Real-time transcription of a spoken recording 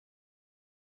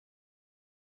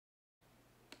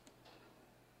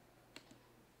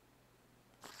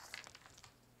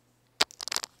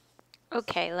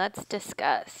Okay, let's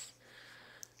discuss.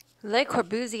 Le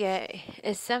Corbusier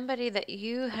is somebody that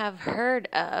you have heard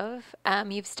of.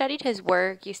 You've studied his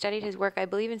work. You studied his work, I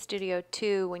believe, in Studio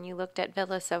 2 when you looked at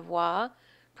Villa Savoye.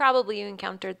 Probably you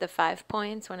encountered the 5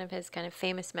 points, one of his kind of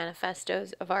famous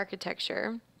manifestos of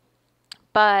architecture.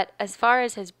 But as far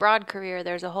as his broad career,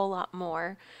 there's a whole lot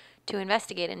more to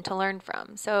investigate and to learn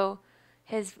from. So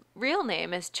his real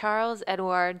name is Charles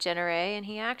Edouard Jeanneret, and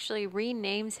he actually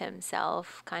renames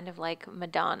himself kind of like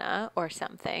Madonna or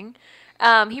something.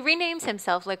 He renames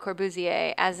himself Le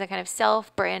Corbusier as a kind of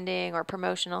self-branding or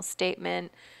promotional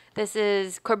statement.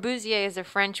 Corbusier is a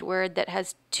French word that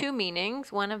has two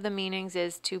meanings. One of the meanings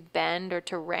is to bend or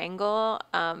to wrangle,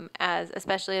 as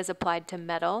especially as applied to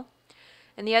metal.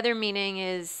 And the other meaning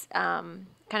is kind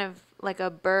of like a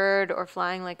bird or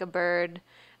flying like a bird.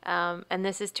 And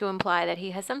this is to imply that he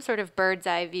has some sort of bird's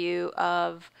eye view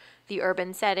of the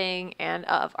urban setting and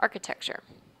of architecture.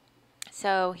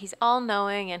 So he's all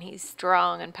knowing and he's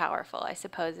strong and powerful, I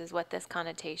suppose, is what this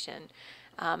connotation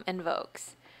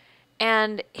invokes.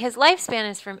 And his lifespan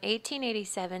is from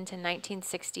 1887 to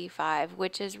 1965,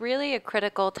 which is really a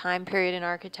critical time period in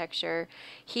architecture.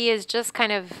 He is just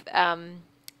kind of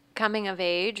coming of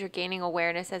age or gaining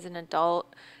awareness as an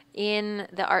adult in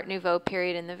the Art Nouveau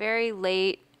period in the very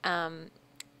late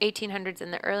 1800s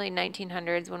and the early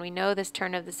 1900s, when we know this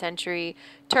turn of the century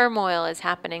turmoil is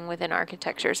happening within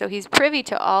architecture. So he's privy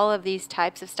to all of these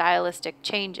types of stylistic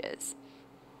changes.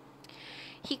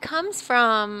 He comes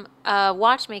from a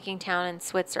watchmaking town in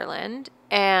Switzerland,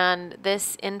 and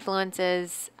this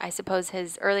influences, I suppose,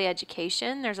 his early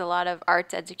education. There's a lot of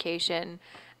arts education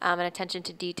and attention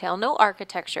to detail. No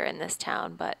architecture in this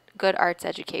town, but good arts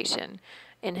education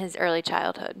in his early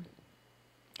childhood.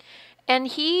 And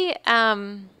he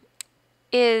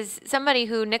is somebody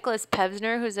who Nicholas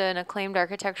Pevsner, who's an acclaimed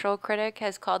architectural critic,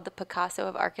 has called the Picasso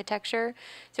of architecture.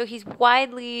 So he's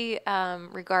widely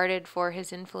regarded for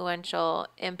his influential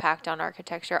impact on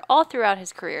architecture all throughout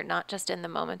his career, not just in the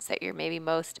moments that you're maybe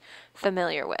most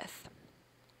familiar with.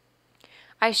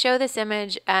 I show this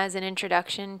image as an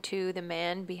introduction to the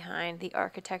man behind the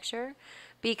architecture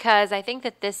because I think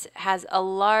that this has a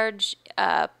large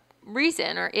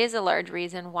reason, or is a large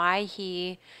reason, why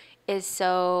he is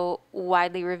so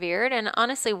widely revered, and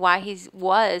honestly why he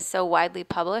was so widely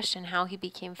published and how he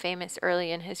became famous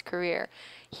early in his career.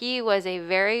 He was a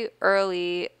very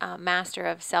early master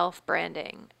of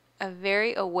self-branding, a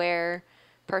very aware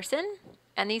person,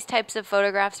 and these types of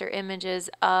photographs or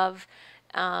images of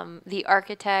the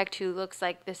architect who looks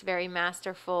like this very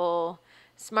masterful,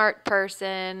 smart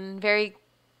person, very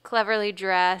cleverly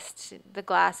dressed, the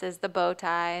glasses, the bow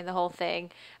tie, the whole thing,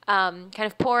 kind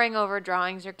of poring over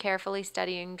drawings or carefully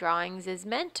studying drawings is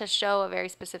meant to show a very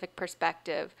specific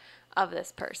perspective of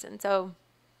this person. So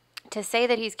to say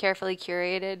that he's carefully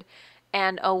curated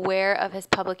and aware of his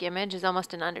public image is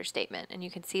almost an understatement. And you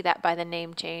can see that by the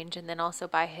name change and then also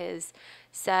by his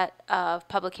set of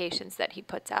publications that he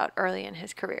puts out early in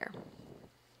his career.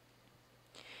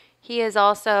 He is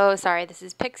also, sorry, this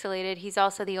is pixelated. He's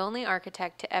also the only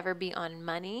architect to ever be on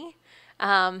money.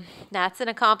 That's an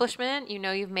accomplishment. You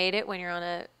know you've made it when you're on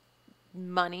a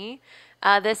money.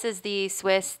 This is the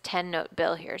Swiss 10-note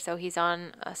bill here. So he's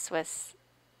on a Swiss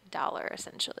dollar,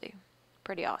 essentially.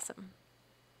 Pretty awesome.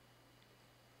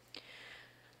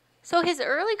 So his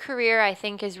early career, I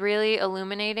think, is really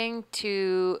illuminating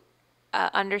to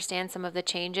understand some of the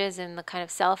changes in the kind of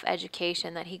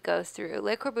self-education that he goes through.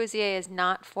 Le Corbusier is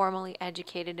not formally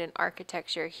educated in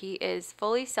architecture. He is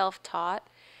fully self-taught,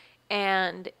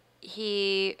 and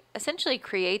he essentially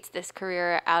creates this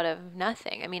career out of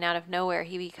nothing. I mean, out of nowhere.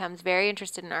 He becomes very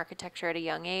interested in architecture at a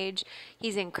young age.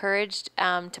 He's encouraged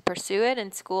to pursue it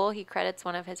in school. He credits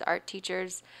one of his art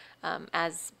teachers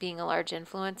as being a large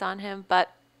influence on him,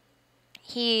 but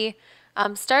he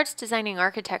starts designing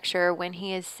architecture when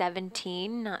he is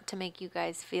 17, not to make you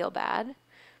guys feel bad,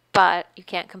 but you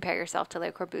can't compare yourself to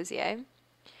Le Corbusier.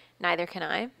 Neither can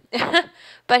I.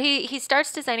 But he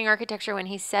starts designing architecture when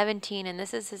he's 17, and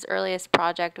this is his earliest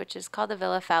project, which is called the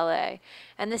Villa Fallais.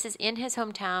 And this is in his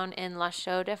hometown in La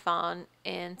Chaux-de-Fonds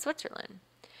in Switzerland.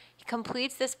 He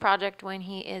completes this project when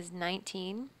he is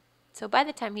 19. So by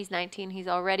the time he's 19, he's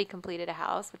already completed a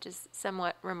house, which is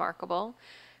somewhat remarkable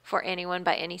for anyone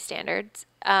by any standards.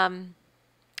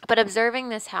 But observing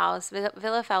this house,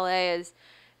 Villa Fallais is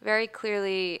very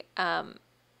clearly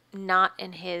not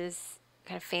in his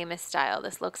kind of famous style.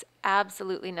 This looks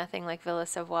absolutely nothing like Villa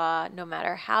Savoye, no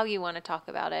matter how you want to talk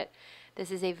about it. This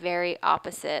is a very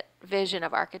opposite vision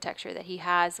of architecture that he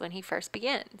has when he first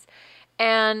begins.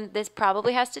 And this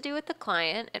probably has to do with the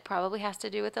client. It probably has to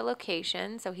do with the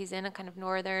location. So he's in a kind of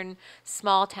northern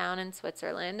small town in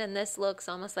Switzerland. And this looks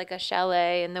almost like a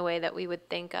chalet in the way that we would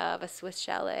think of a Swiss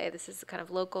chalet. This is a kind of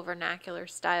local vernacular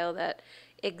style that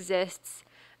exists.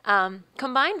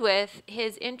 Combined with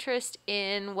his interest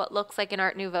in what looks like an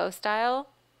Art Nouveau style.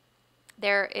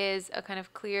 There is a kind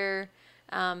of clear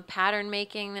pattern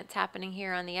making that's happening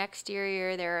here on the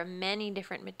exterior. There are many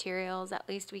different materials. At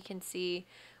least we can see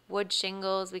wood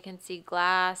shingles, we can see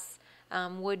glass,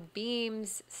 wood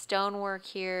beams, stonework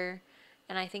here,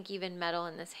 and I think even metal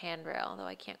in this handrail, though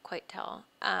I can't quite tell.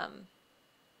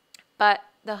 But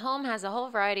the home has a whole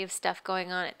variety of stuff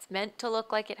going on. It's meant to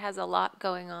look like it has a lot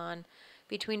going on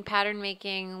between pattern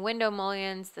making, window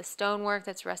mullions, the stonework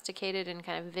that's rusticated and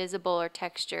kind of visible or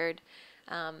textured.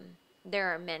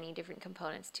 There are many different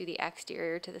components to the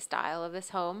exterior, to the style of this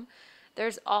home.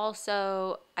 There's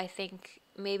also, I think,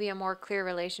 maybe a more clear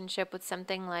relationship with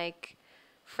something like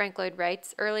Frank Lloyd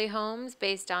Wright's early homes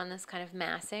based on this kind of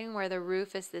massing where the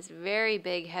roof is this very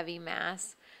big, heavy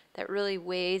mass that really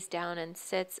weighs down and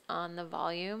sits on the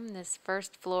volume. This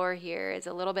first floor here is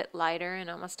a little bit lighter and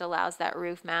almost allows that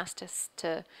roof mass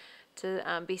to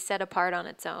be set apart on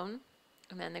its own.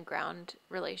 And then the ground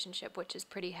relationship, which is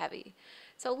pretty heavy.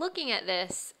 So looking at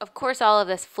this, of course, all of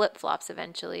this flip-flops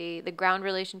eventually. The ground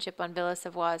relationship on Villa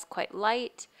Savoye is quite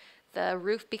light. The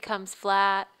roof becomes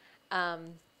flat.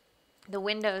 The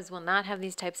windows will not have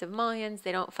these types of mullions.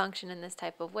 They don't function in this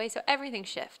type of way. So everything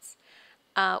shifts.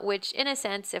 Which, in a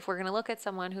sense, if we're going to look at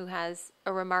someone who has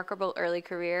a remarkable early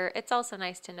career, it's also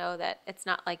nice to know that it's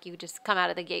not like you just come out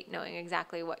of the gate knowing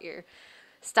exactly what your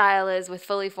style is with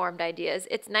fully formed ideas.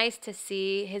 It's nice to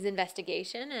see his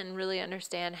investigation and really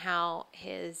understand how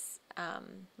his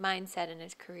mindset and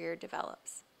his career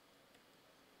develops.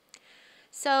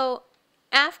 So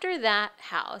after that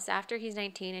house, after he's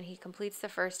 19 and he completes the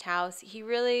first house, he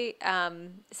really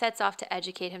sets off to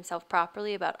educate himself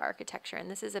properly about architecture.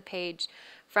 And this is a page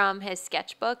from his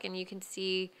sketchbook, and you can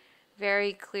see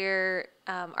very clear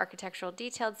architectural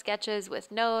detailed sketches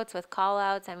with notes, with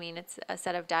call-outs. I mean, it's a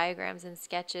set of diagrams and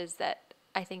sketches that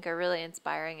I think are really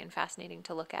inspiring and fascinating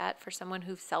to look at for someone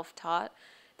who's self-taught.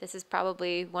 This is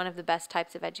probably one of the best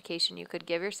types of education you could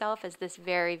give yourself, is this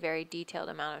very, very detailed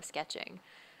amount of sketching.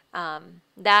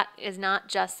 That is not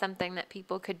just something that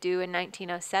people could do in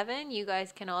 1907. You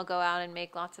guys can all go out and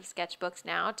make lots of sketchbooks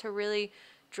now to really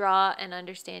draw and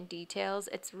understand details.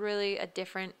 It's really a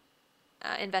different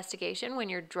investigation when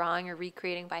you're drawing or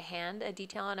recreating by hand a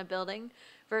detail on a building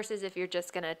versus if you're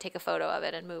just going to take a photo of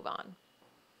it and move on.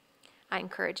 I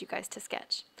encourage you guys to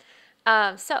sketch.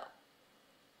 So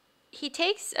he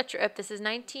takes a trip. This is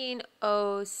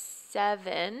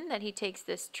 1907 that he takes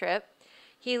this trip.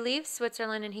 He leaves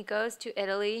Switzerland and he goes to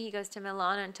Italy. He goes to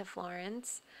Milan and to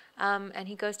Florence. And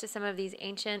he goes to some of these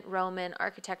ancient Roman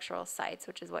architectural sites,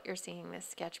 which is what you're seeing this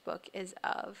sketchbook is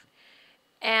of.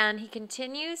 And he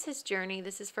continues his journey.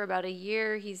 This is for about a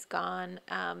year he's gone.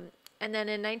 And then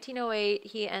in 1908,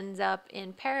 he ends up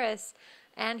in Paris,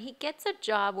 and he gets a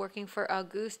job working for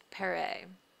Auguste Perret.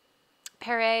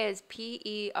 Perret is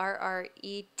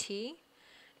P-E-R-R-E-T.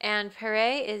 And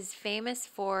Perret is famous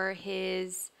for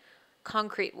his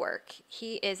concrete work.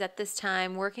 He is at this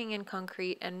time working in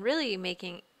concrete and really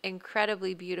making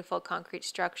incredibly beautiful concrete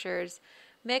structures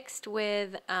mixed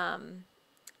with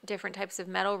different types of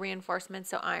metal reinforcements,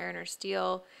 so iron or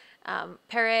steel.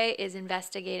 Perret is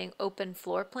investigating open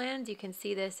floor plans. You can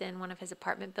see this in one of his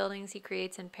apartment buildings he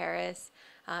creates in Paris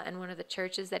and one of the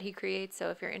churches that he creates. So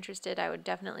if you're interested, I would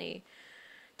definitely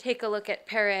take a look at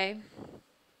Perret.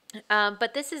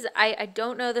 But this is, I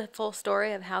don't know the full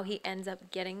story of how he ends up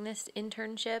getting this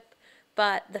internship,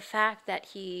 but the fact that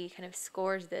he kind of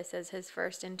scores this as his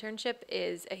first internship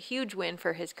is a huge win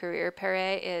for his career.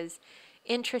 Perret is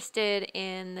interested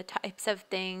in the types of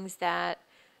things that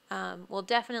will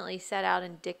definitely set out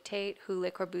and dictate who Le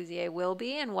Corbusier will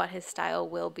be and what his style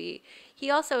will be.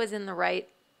 He also is in the right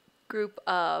group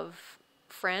of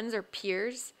friends or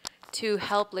peers to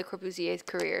help Le Corbusier's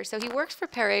career. So he works for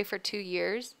Perret for 2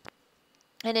 years,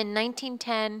 and in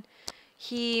 1910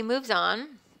 he moves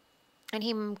on and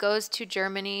he goes to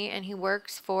Germany and he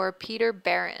works for Peter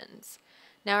Behrens.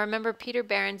 Now remember, Peter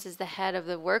Behrens is the head of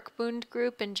the Werkbund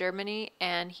group in Germany,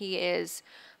 and he is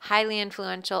highly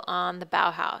influential on the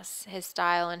Bauhaus. His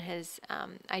style and his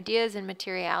ideas and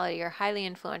materiality are highly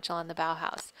influential on the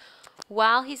Bauhaus.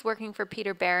 While he's working for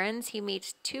Peter Behrens, he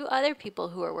meets 2 other people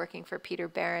who are working for Peter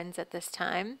Behrens at this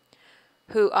time,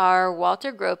 who are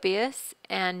Walter Gropius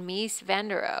and Mies van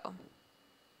der Rohe.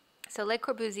 So Le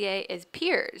Corbusier is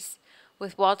peers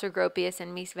with Walter Gropius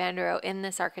and Mies van der Rohe in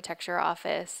this architecture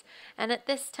office. And at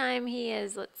this time he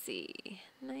is, let's see,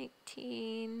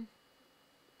 19,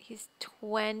 he's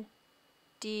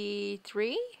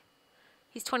 23?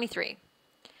 He's 23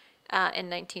 in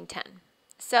 1910.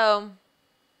 So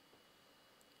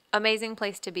amazing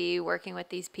place to be, working with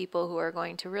these people who are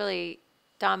going to really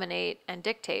dominate and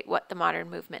dictate what the modern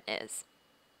movement is.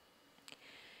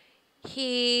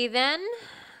 He then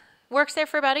works there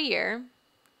for about a year,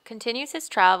 continues his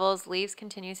travels,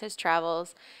 continues his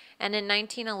travels, and in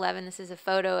 1911, this is a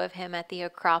photo of him at the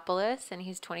Acropolis, and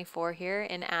he's 24 here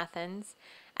in Athens,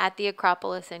 at the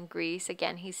Acropolis in Greece.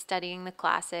 Again, he's studying the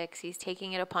classics. He's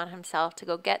taking it upon himself to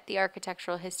go get the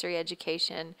architectural history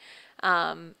education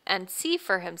and see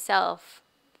for himself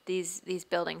these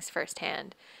buildings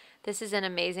firsthand. This is an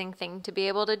amazing thing to be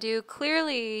able to do.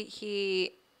 Clearly,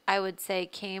 he, I would say,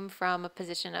 came from a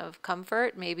position of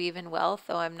comfort, maybe even wealth,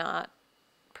 though I'm not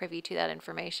privy to that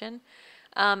information,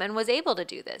 and was able to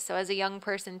do this. So as a young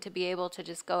person, to be able to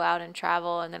just go out and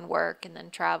travel and then work and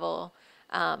then travel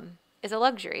is a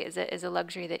luxury, is a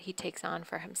luxury that he takes on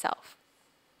for himself.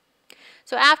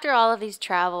 So after all of these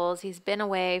travels, he's been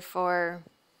away for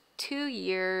 3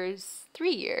 years,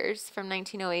 from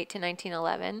 1908 to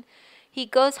 1911. He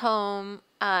goes home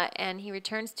and he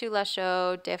returns to La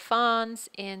Chaux de Fonds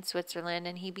in Switzerland,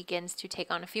 and he begins to take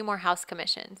on a few more house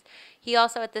commissions. He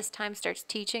also at this time starts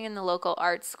teaching in the local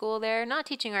art school there, not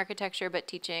teaching architecture, but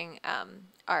teaching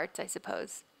arts, I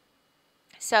suppose.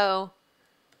 So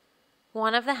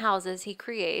one of the houses he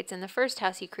creates, and the first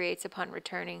house he creates upon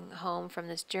returning home from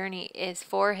this journey, is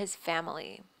for his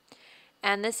family.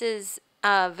 And this is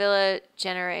Villa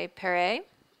Genere Perret.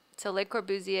 So Le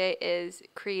Corbusier is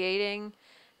creating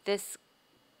this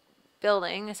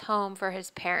building, this home for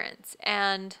his parents.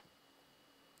 And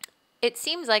it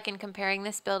seems like, in comparing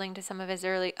this building to some of his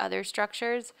early other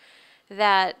structures,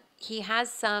 that he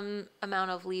has some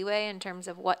amount of leeway in terms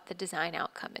of what the design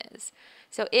outcome is.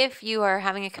 So if you are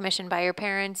having a commission by your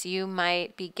parents, you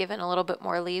might be given a little bit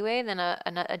more leeway than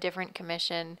a different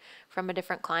commission from a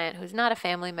different client who's not a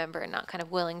family member and not kind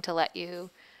of willing to let you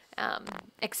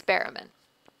experiment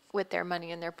with their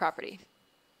money and their property.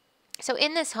 So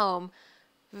in this home,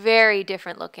 very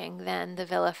different looking than the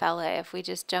Villa Fallet. If we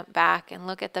just jump back and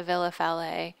look at the Villa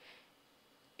Fallet,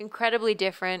 incredibly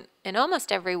different in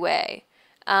almost every way.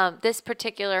 This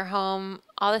particular home,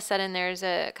 all of a sudden there's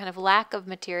a kind of lack of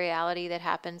materiality that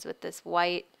happens with this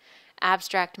white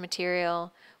abstract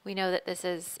material. We know that this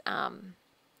is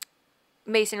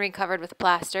masonry covered with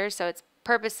plaster, so it's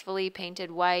purposefully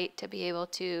painted white to be able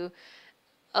to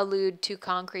allude to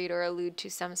concrete or allude to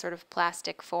some sort of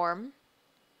plastic form.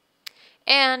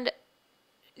 And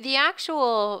the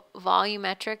actual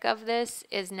volumetric of this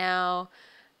is now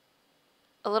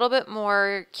a little bit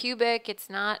more cubic. It's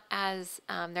not as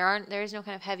there is no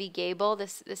kind of heavy gable.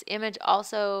 This image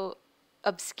also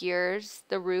obscures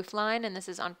the roof line, and this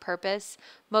is on purpose.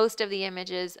 Most of the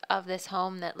images of this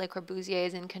home that Le Corbusier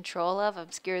is in control of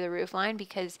obscure the roof line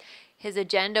because his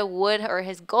agenda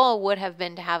his goal would have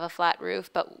been to have a flat roof,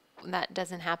 but that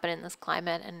doesn't happen in this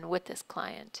climate and with this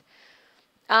client.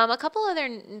 A couple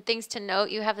other things to note: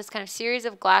 you have this kind of series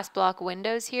of glass block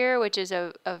windows here, which is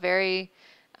a very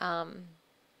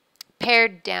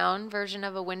pared down version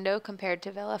of a window compared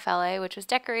to Villa Fallet, which was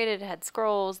decorated. It had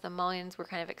scrolls. The mullions were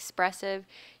kind of expressive.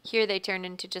 Here they turned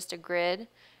into just a grid.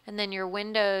 And then your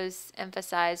windows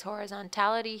emphasize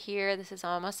horizontality here. This is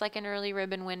almost like an early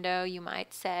ribbon window, you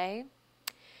might say.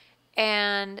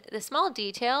 And the small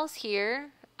details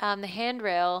here, the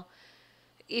handrail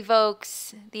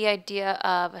evokes the idea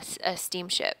of a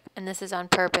steamship, and this is on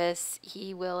purpose.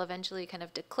 He will eventually kind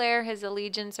of declare his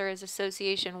allegiance or his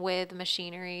association with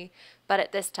machinery, but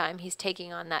at this time he's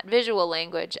taking on that visual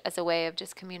language as a way of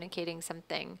just communicating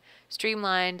something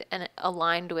streamlined and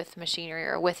aligned with machinery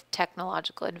or with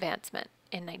technological advancement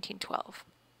in 1912.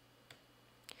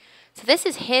 So this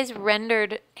is his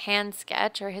rendered hand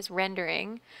sketch, or his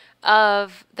rendering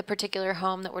of the particular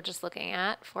home that we're just looking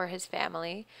at for his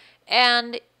family.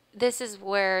 And this is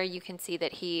where you can see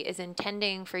that he is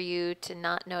intending for you to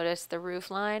not notice the roof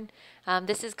line.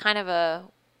 This is kind of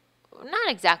not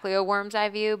exactly a worm's eye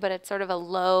view, but it's sort of a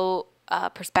low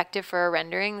perspective for a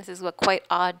rendering. This is a quite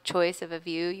odd choice of a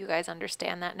view. You guys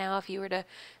understand that now. If you were to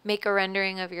make a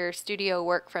rendering of your studio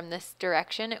work from this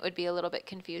direction, it would be a little bit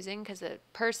confusing because a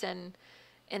person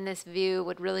in this view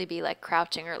would really be like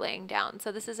crouching or laying down.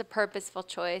 So this is a purposeful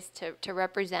choice to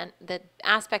represent the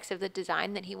aspects of the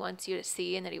design that he wants you to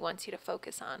see and that he wants you to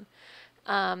focus on.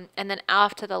 And then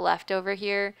off to the left over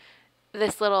here,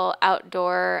 this little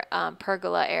outdoor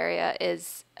pergola area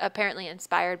is apparently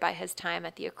inspired by his time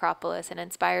at the Acropolis and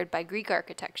inspired by Greek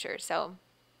architecture. So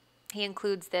he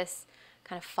includes this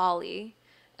kind of folly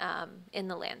in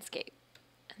the landscape.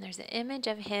 And there's an image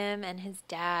of him and his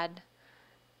dad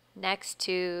next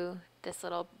to this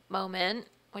little moment,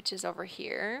 which is over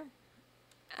here.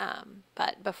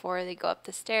 But before they go up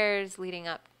the stairs leading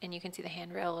up, and you can see the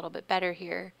handrail a little bit better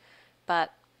here,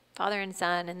 but father and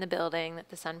son in the building that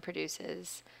the sun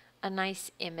produces, a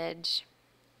nice image,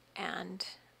 and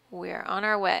we're on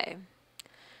our way.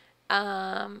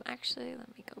 Actually,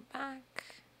 let me go back.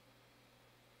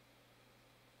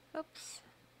 Oops.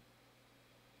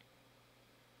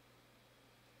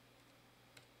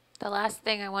 The last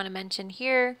thing I want to mention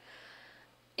here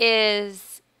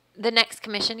is the next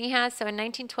commission he has. So in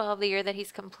 1912, the year that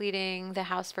he's completing the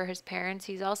house for his parents,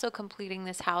 he's also completing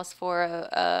this house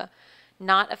for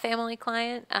not a family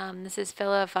client. This is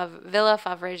Villa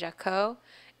Favre-Jacot,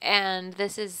 and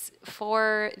this is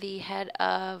for the head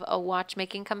of a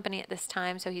watchmaking company at this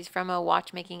time. So he's from a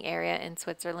watchmaking area in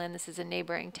Switzerland. This is a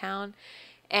neighboring town.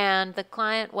 And the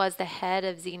client was the head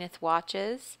of Zenith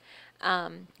Watches,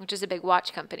 which is a big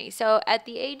watch company. So at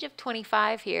the age of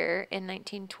 25 here in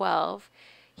 1912,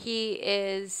 he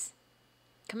is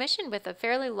commissioned with a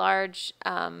fairly large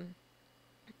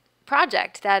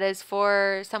project that is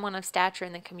for someone of stature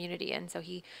in the community. And so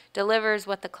he delivers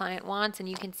what the client wants, and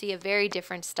you can see a very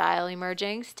different style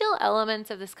emerging. Still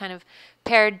elements of this kind of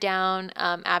pared down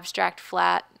abstract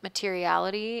flat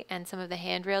materiality and some of the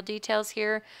handrail details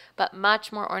here, but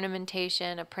much more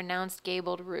ornamentation, a pronounced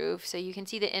gabled roof. So you can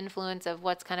see the influence of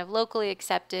what's kind of locally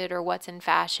accepted or what's in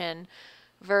fashion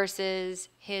versus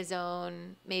his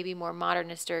own maybe more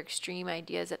modernist or extreme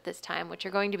ideas at this time, which are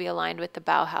going to be aligned with the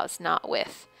Bauhaus, not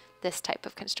with this type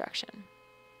of construction.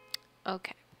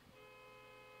 Okay.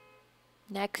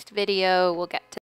 Next video, we'll get to